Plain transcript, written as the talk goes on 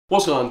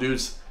What's going on,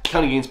 dudes?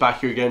 County Gains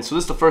back here again. So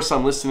this is the first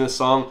time listening to this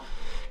song.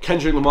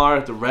 Kendrick Lamar,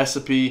 The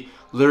Recipe,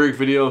 lyric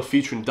video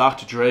featuring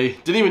Dr. Dre.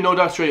 Didn't even know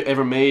Dr. Dre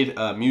ever made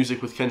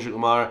music with Kendrick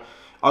Lamar.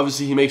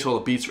 Obviously, he makes all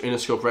the beats for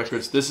Interscope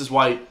Records. This is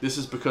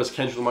because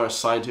Kendrick Lamar is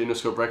signed to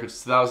Interscope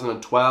Records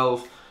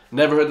 2012.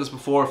 Never heard this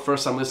before,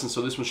 first time listening,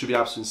 so this one should be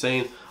absolutely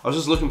insane. I was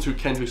just looking through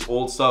Kendrick's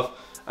old stuff,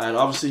 and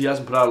obviously he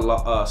hasn't put out a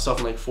lot stuff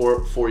in like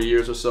four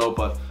years or so,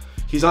 but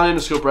he's on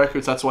Interscope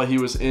Records. That's why he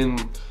was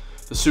in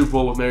the Super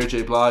Bowl with Mary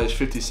J. Blige,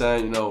 50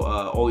 Cent, you know,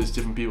 all these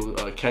different people,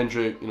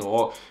 Kendrick, you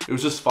know, it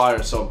was just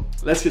fire. So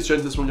let's get straight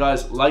into this one,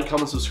 guys. Like,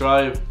 comment,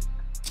 subscribe.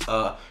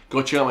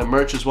 Go check out my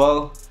merch as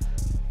well,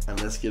 and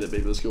let's get it,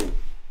 baby. Let's go.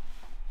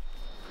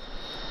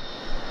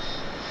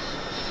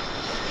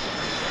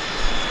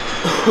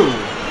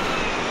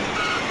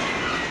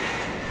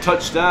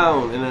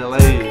 Touchdown in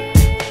LA.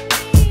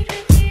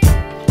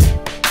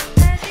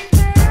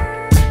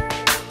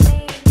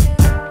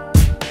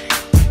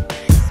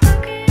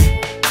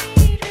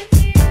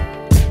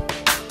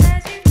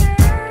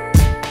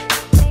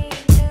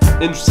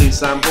 Interesting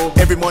sample.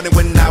 Every morning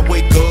when I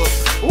wake up,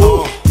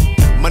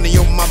 money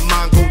on my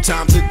mind, go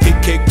time to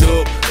get kicked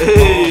up.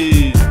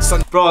 Hey,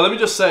 bro, let me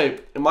just say,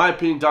 in my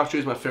opinion, Dr.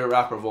 Dre is my favorite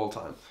rapper of all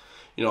time.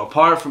 You know,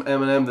 apart from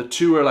Eminem, the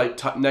two are like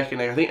neck and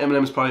neck. I think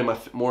Eminem is probably my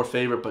more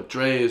favorite, but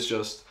Dre is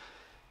just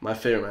my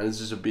favorite, man.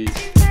 This is a beast.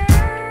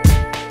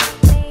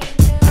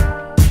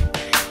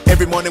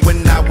 Every morning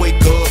when I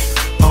wake up,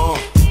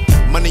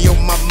 money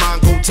on my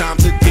mind, go time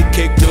to get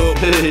kicked up.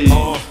 Hey.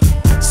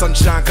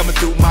 Sunshine coming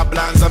through my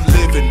blinds, I'm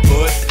living,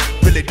 but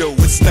really though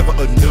it's never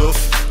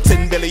enough.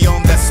 10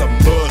 billion, that's a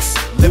must.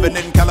 Living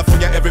in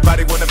California,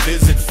 everybody wanna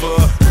visit for.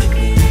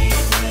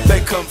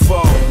 They come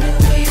for.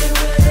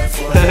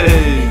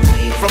 Hey.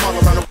 From all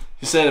around the.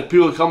 He's saying that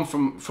people come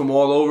from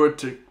all over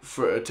to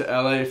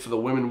LA for the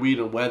women, weed,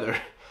 and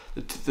weather.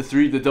 The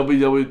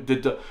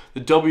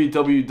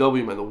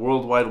WWW, man, the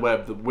World Wide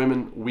Web, the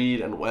women,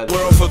 weed, and weather.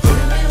 World for the.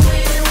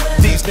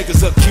 These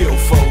niggas are kill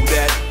for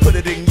that. Put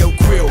it in your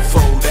grill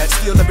for that.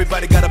 Still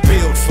everybody got a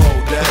build for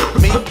that.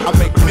 Me, I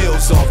make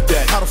meals off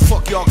that. How the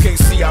fuck y'all can't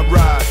see I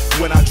ride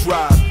when I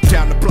drive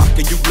down the block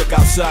and you look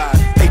outside?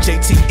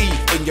 HATE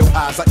in your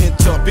eyes. I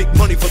enter big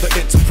money for the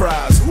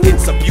enterprise.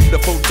 It's a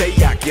beautiful day,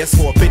 I guess,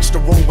 for a bitch to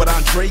roll with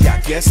Andre, I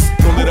guess.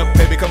 Roll it up,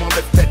 baby, come on,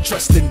 lift that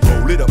trust and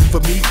roll it up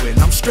for me when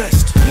I'm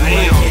stressed.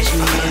 Damn. Catch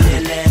me in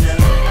Atlanta,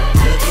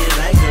 looking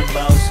like a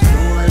boss.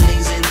 New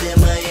Orleans and then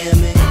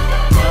Miami,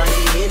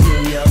 party in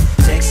New York,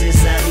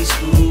 Texas, I be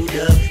screwed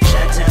up.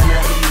 Chi-town,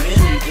 I be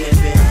really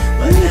pimpin',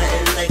 but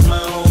nothing like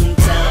my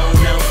hometown.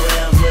 Now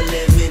forever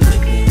living.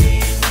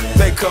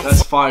 They come.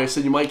 That's fire. He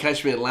said you might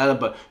catch me in Atlanta,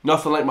 but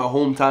nothing like my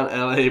hometown,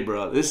 LA,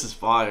 bro. This is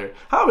fire.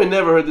 How have I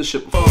never heard this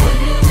shit before?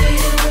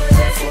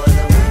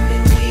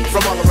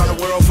 From all around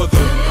the world for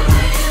the.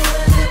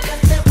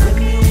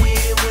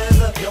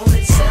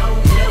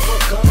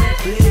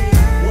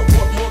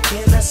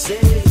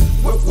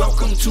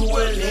 Welcome to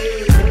LA.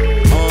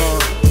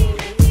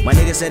 My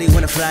nigga said he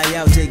wanna fly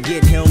out to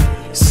get him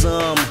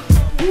some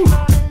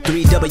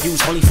 3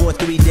 W's only for a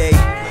 3-day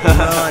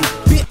run.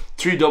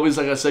 3 W's,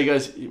 like I said,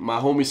 guys. My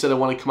homie said I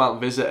want to come out and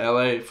visit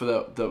LA for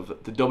the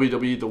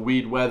WWE, the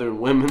weed, weather, and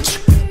women.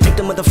 Take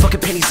the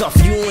motherfucking pennies off,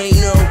 you ain't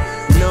know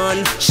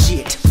none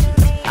shit.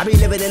 I be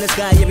living in the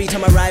sky every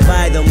time I ride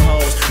by them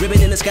hoes.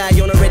 Ribbon in the sky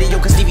on the radio,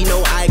 cause Stevie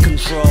know I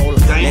control.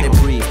 Damn. Let it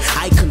breathe,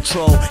 I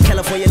control.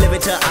 California living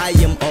till I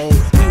am old.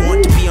 We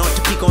want to be on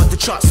to peak on the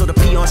charts, so the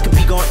peons can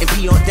peak on and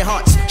pee on their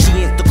hearts. She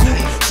ain't the cool,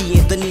 she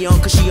ain't the neon,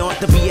 cause she on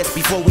the BS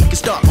before we can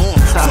start.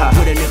 Fuck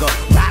with a nigga,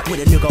 ride with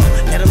a nigga.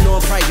 Let them know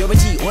I'm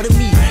priority, order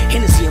me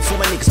Hennessy and for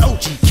my niggas,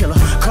 OG killer.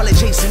 Call it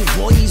Jason,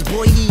 boy, he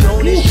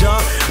on his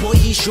job. Boy,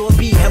 he sure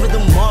be having the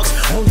marks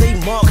on they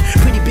mark.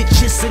 Pretty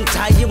bitches and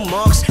tire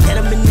marks.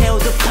 Let them inhale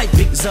the pipe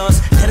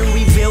exhaust. Let them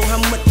reveal how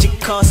much it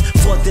costs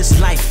for this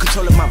life.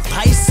 Controlling my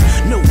vice?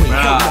 No way,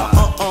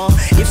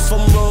 If I'm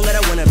wrong, I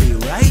don't wanna be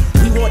right.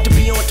 We want to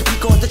be on to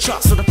peak on the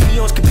charts, so the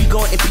peons can be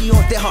gone and pee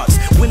on their hearts.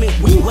 Women,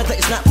 weather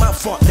is not my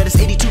fault. That is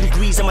 82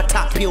 degrees and my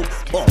top peeled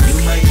off.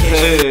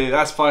 Hey,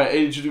 that's fire.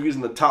 82 degrees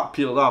and the top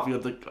peeled off. You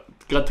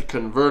got the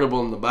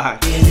convertible in the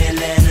back. In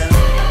Atlanta,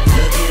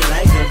 looking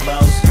like a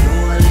boss.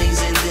 New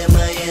Orleans and then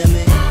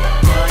Miami,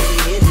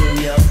 party in New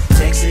York,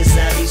 Texas, I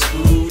be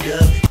screwed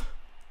up.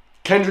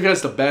 Kendrick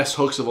has the best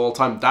hooks of all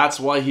time. That's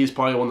why he's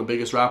probably one of the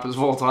biggest rappers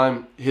of all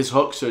time. His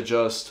hooks are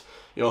just,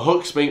 you know,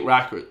 hooks make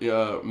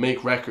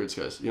records,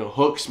 guys. You know,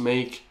 hooks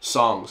make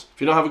songs.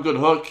 If you don't have a good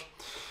hook,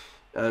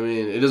 I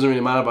mean, it doesn't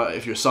really matter about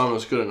if your song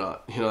is good or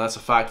not. You know, that's a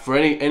fact for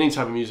any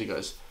type of music,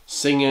 guys.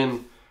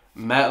 Singing,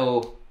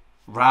 metal,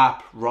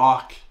 rap,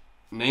 rock,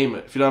 name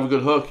it. If you don't have a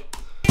good hook.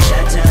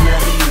 Chi-town, I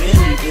be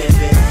really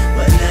pimpin',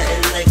 but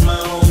nothing like my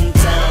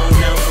hometown.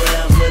 Now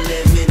forever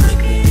living.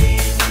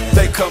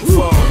 They come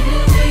from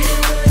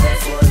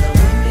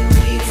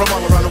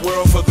all around the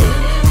world for the.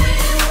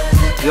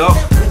 Yup.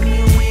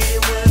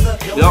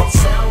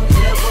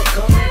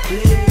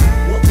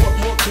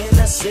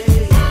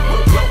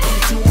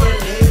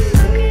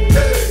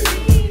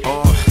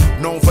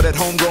 Known for that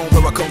homegrown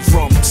where I come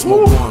from.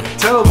 smoke one.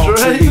 Tell him,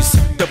 Dre.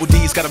 Double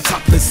D's got them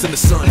topless in the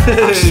sun.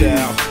 I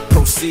shall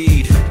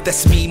proceed.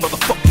 That's me,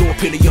 motherfuck your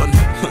opinion.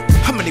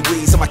 How many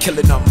ways am I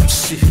killing them?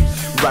 Shit,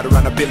 right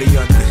around 1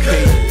 billion.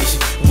 Hey,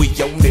 we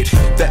own it.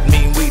 That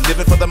mean we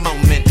living for the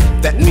moment.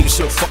 That means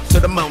she'll fuck to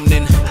the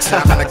morning.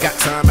 Time and I got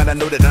time and I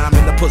know that I'm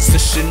in the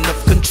position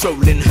of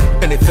controlling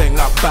anything.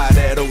 I'll buy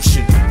that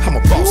ocean. I'm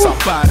a boss, I'll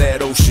buy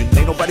that ocean.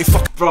 Ain't nobody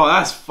fucking. Bro,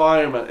 that's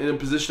fire, man. In a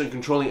position of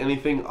controlling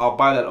anything, I'll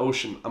buy that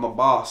ocean. I'm a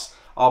boss.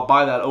 I'll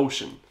buy that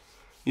ocean.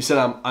 You said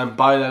I'm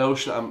by that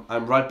ocean.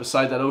 I'm right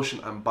beside that ocean.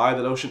 I'm by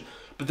that ocean.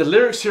 But the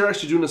lyrics here are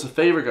actually doing us a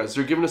favor, guys.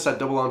 They're giving us that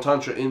double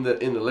entendre in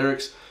the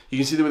lyrics. You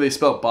can see the way they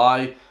spell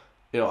buy.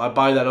 You know, I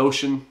buy that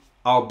ocean.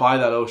 I'll buy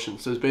that ocean.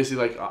 So it's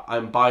basically like I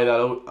buy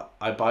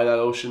that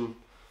ocean.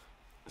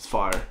 It's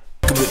fire.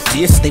 With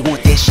this, they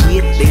want that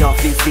shit, they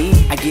often think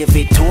I give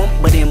it to them,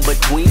 but in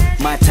between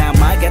my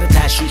time I gotta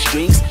tie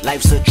shoestrings.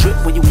 Life's a trip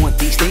when you want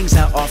these things,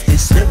 I often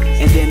slip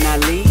and then I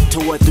lean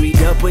to a 3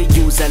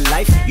 W's of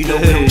life. You know,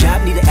 no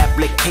job, need an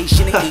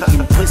application.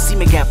 Eating pussy,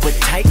 make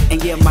appetite,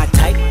 and yeah, my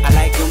type, I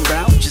like them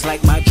brown, just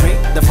like my drink.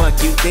 The fuck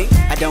you think?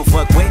 I don't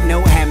fuck with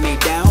no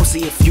hand-me-down.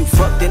 See if you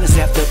fuck, then it's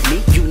after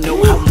me. You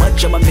know how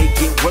much I'ma make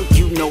it work.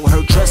 You know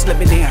her trust,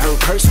 living in her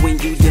purse. When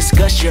you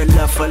discuss your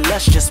love for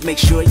lust, just make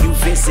sure you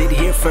visit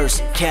here first.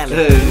 Cali.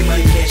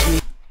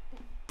 Hey.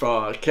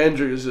 Bro,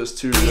 Kendrick is just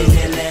too good.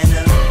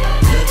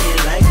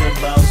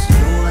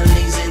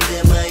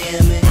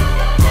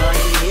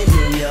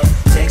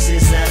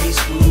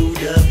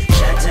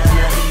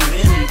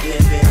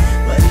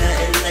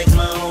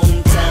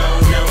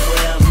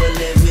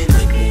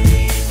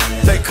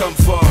 They come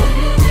from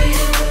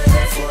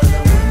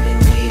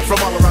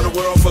all around the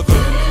world for good.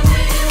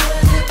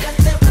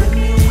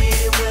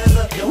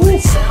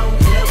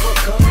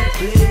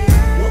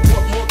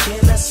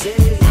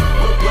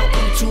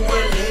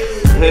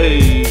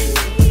 Hey.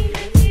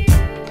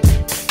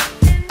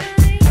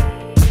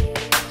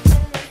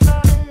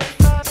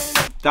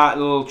 That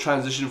little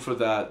transition for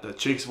the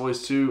chick's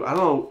voice too. I don't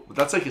know.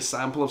 That's like a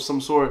sample of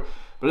some sort,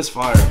 but it's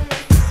fire.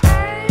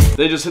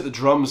 They just hit the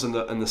drums and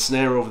the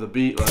snare over the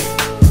beat, like.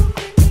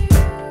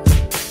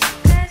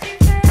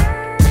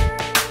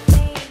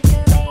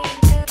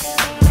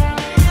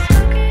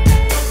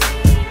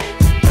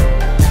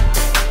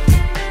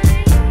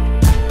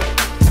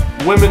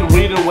 Women,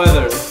 weed, and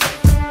weather.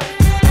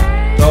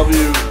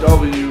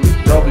 WWW.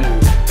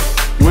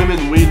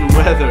 Women, weed, and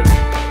weather.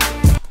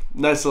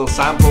 Nice little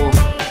sample.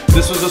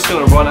 This was just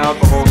gonna run out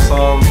the whole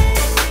song.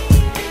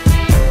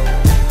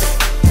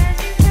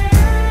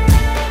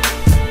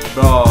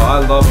 Bro, I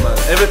love, man.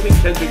 Everything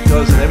Kendrick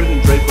does and everything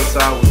Drake puts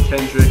out with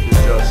Kendrick is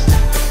just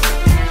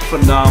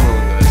phenomenal,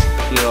 guys.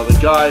 You know, the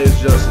guy is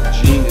just a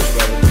genius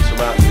when it comes to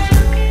rap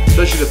music.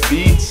 Especially the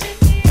beats,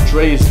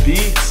 Dre's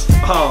beats.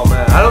 Oh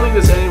man, I don't think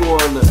there's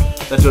anyone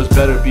that does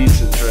better beats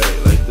than Dre.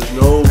 Like, there's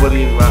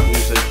nobody in rap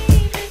music.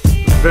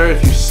 Very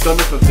few.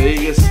 Stunner for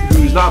Vegas,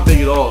 who's not big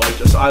at all. Like,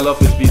 just I love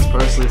his beats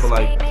personally, but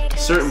like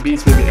certain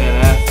beats, maybe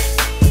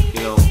NF,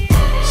 you know,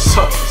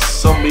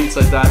 some beats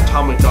like that.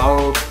 Tom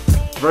McDonald.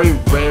 Very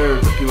rare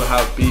that people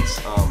have beats.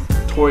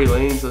 Tory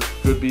Lanez has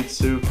good beats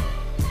too.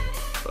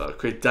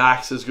 Great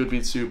Dax has good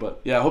beats too.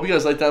 But yeah, I hope you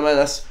guys like that, man.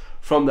 That's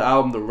from the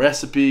album The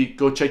Recipe.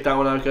 Go check that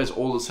one out, guys.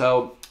 Old as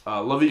hell.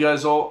 Love you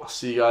guys all. I'll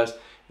see you guys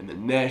in the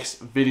next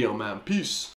video, man. Peace.